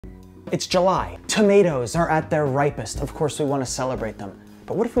It's July. Tomatoes are at their ripest. Of course, we want to celebrate them.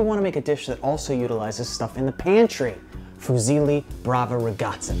 But what if we want to make a dish that also utilizes stuff in the pantry? Fusilli BRAVA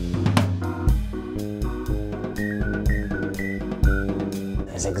RAGAZZA.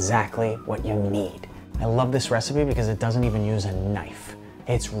 Is exactly what you need. I love this recipe because it doesn't even use a knife.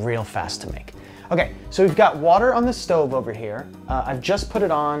 It's real fast to make. Okay, so we've got water on the stove over here. I've just put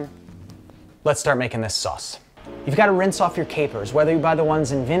it on. Let's start making this sauce. You've got to rinse off your capers. Whether you buy the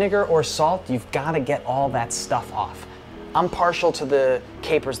ones in vinegar or salt, you've got to get all that stuff off. I'm partial to the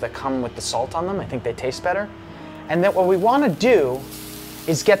capers that come with the salt on them. I think they taste better. And then what we want to do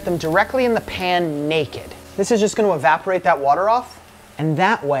is get them directly in the pan naked. This is just going to evaporate that water off. And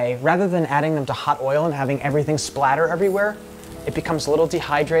that way, rather than adding them to hot oil and having everything splatter everywhere, it becomes a little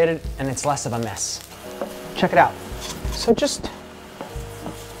dehydrated and it's less of a mess. Check it out. So just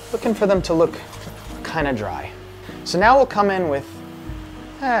looking for them to look kind of dry. So now we'll come in with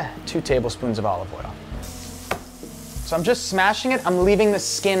 2 tablespoons of olive oil. So I'm just smashing it. I'm leaving the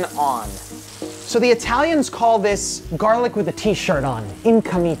skin on. So the Italians call this garlic with a t-shirt on, in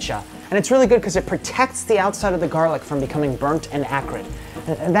camicia. And it's really good because it protects the outside of the garlic from becoming burnt and acrid.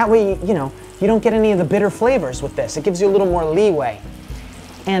 And that way, you know, you don't get any of the bitter flavors with this. It gives you a little more leeway.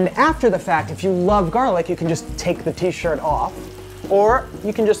 And after the fact, if you love garlic, you can just take the t-shirt off, or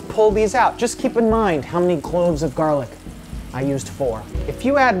you can just pull these out. Just keep in mind how many cloves of garlic I used 4. If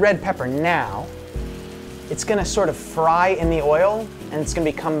you add red pepper now, it's gonna sort of fry in the oil and it's gonna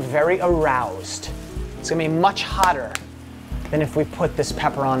become very aroused. It's gonna be much hotter than if we put this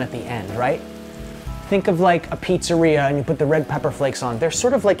pepper on at the end, right? Think of like a pizzeria and you put the red pepper flakes on. They're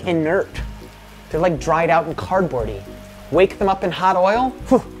sort of like inert. They're like dried out and cardboardy. Wake them up in hot oil,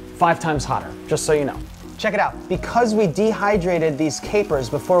 5 times hotter, just so you know. Check it out. Because we dehydrated these capers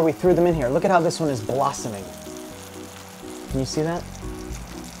before we threw them in here, look at how this one is blossoming. Can you see that?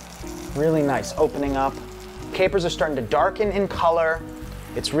 Really nice, opening up. Capers are starting to darken in color.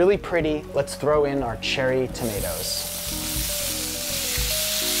 It's really pretty. Let's throw in our cherry tomatoes.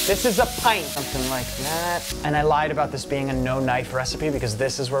 This is a pint, something like that. And I lied about this being a no knife recipe because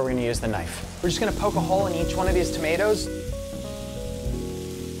this is where we're gonna use the knife. We're just gonna poke a hole in each one of these tomatoes.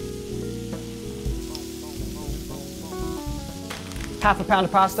 Half a pound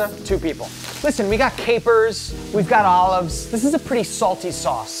of pasta, 2 people. Listen, we got capers, we've got olives. This is a pretty salty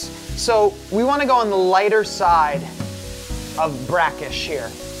sauce. So we wanna go on the lighter side of brackish here.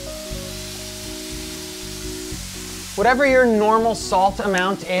 Whatever your normal salt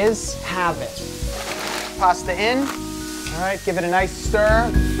amount is, have it. Pasta in. All right, give it a nice stir.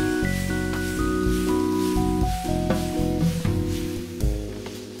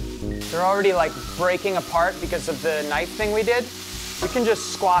 They're already like breaking apart because of the knife thing we did. We can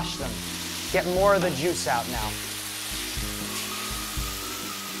just squash them. Get more of the juice out now.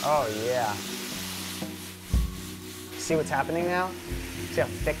 Oh yeah. See what's happening now? See how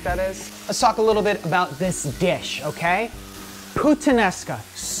thick that is? Let's talk a little bit about this dish, okay? Puttanesca,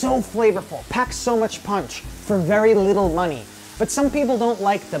 so flavorful, packs so much punch for very little money. But some people don't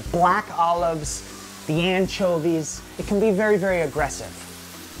like the black olives, the anchovies. It can be very, very aggressive.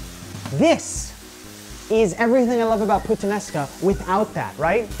 This is everything I love about Puttanesca without that,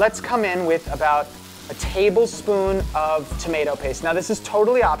 right? Let's come in with about a tablespoon of tomato paste. Now this is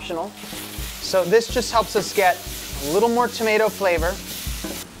totally optional. So this just helps us get a little more tomato flavor.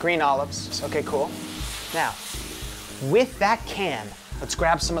 Green olives, okay, cool. Now, with that can, let's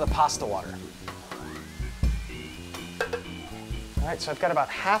grab some of the pasta water. All right, so I've got about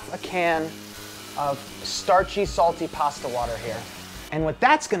half a can of starchy, salty pasta water here. And what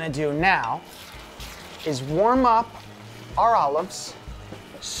that's gonna do now is warm up our olives,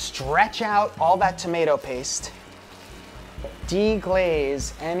 stretch out all that tomato paste,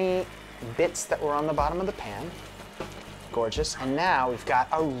 deglaze any bits that were on the bottom of the pan. Gorgeous, and now we've got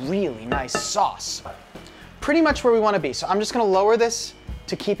a really nice sauce. Pretty much where we want to be. So I'm just gonna lower this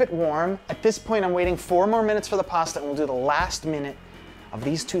to keep it warm. At this point, I'm waiting 4 more minutes for the pasta, and we'll do the last minute of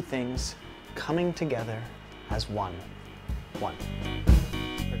these 2 things coming together as one.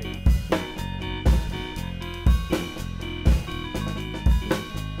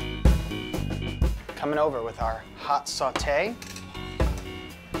 Coming over with our hot sauté.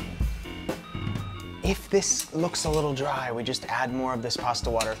 If this looks a little dry, we just add more of this pasta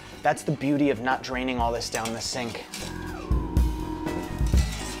water. That's the beauty of not draining all this down the sink.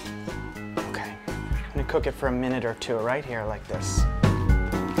 Okay, I'm gonna cook it for a minute or 2 right here like this.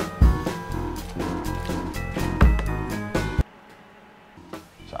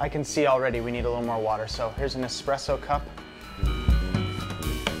 So I can see already we need a little more water. So here's an espresso cup.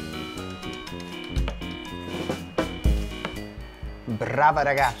 Brava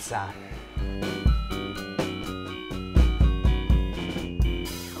Ragazza.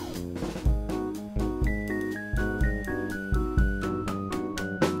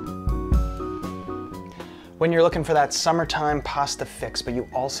 When you're looking for that summertime pasta fix, but you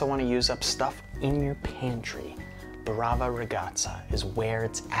also want to use up stuff in your pantry, Brava Ragazza is where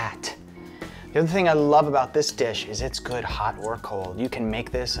it's at. The other thing I love about this dish is it's good hot or cold. You can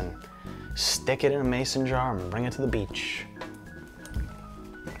make this and stick it in a mason jar and bring it to the beach.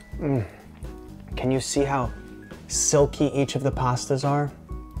 Can you see how silky each of the pastas are?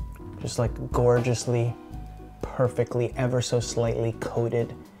 Just like gorgeously, perfectly, ever so slightly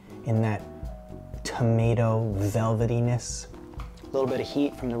coated in that tomato velvetyness. A little bit of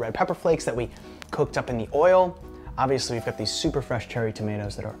heat from the red pepper flakes that we cooked up in the oil. Obviously, we've got these super fresh cherry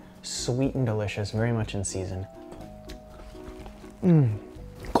tomatoes that are sweet and delicious, very much in season.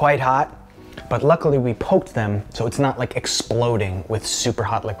 Quite hot, but luckily we poked them so it's not like exploding with super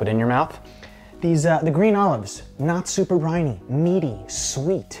hot liquid in your mouth. These, the green olives, not super briny, meaty,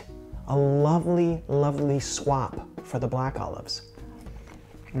 sweet. A lovely, lovely swap for the black olives.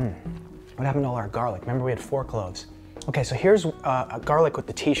 What happened to all our garlic? Remember we had 4 cloves. Okay, so here's a garlic with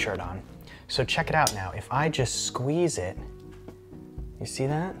the t-shirt on. So check it out now. If I just squeeze it, you see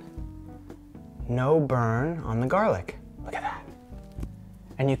that? No burn on the garlic. Look at that.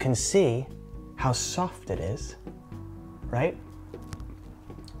 And you can see how soft it is, right?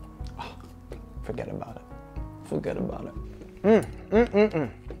 Oh, forget about it. Forget about it.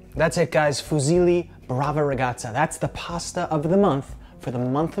 That's it, guys. Fusilli BRAVA RAGAZZA. That's the pasta of the month for the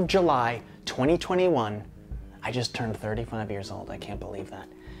month of July 2021. I just turned 35 years old. I can't believe that.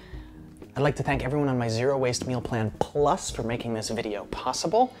 I'd like to thank everyone on my Zero Waste Meal Plan Plus for making this video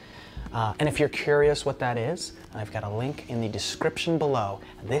possible. And if you're curious what that is, I've got a link in the description below.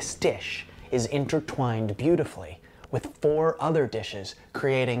 This dish is intertwined beautifully with 4 other dishes,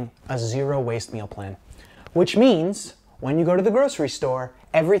 creating a zero waste meal plan, which means when you go to the grocery store,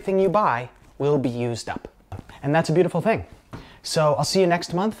 everything you buy will be used up. And that's a beautiful thing. So I'll see you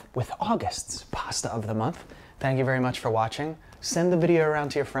next month with August's pasta of the month. Thank you very much for watching. Send the video around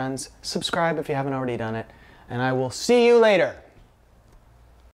to your friends. Subscribe if you haven't already done it. And I will see you later.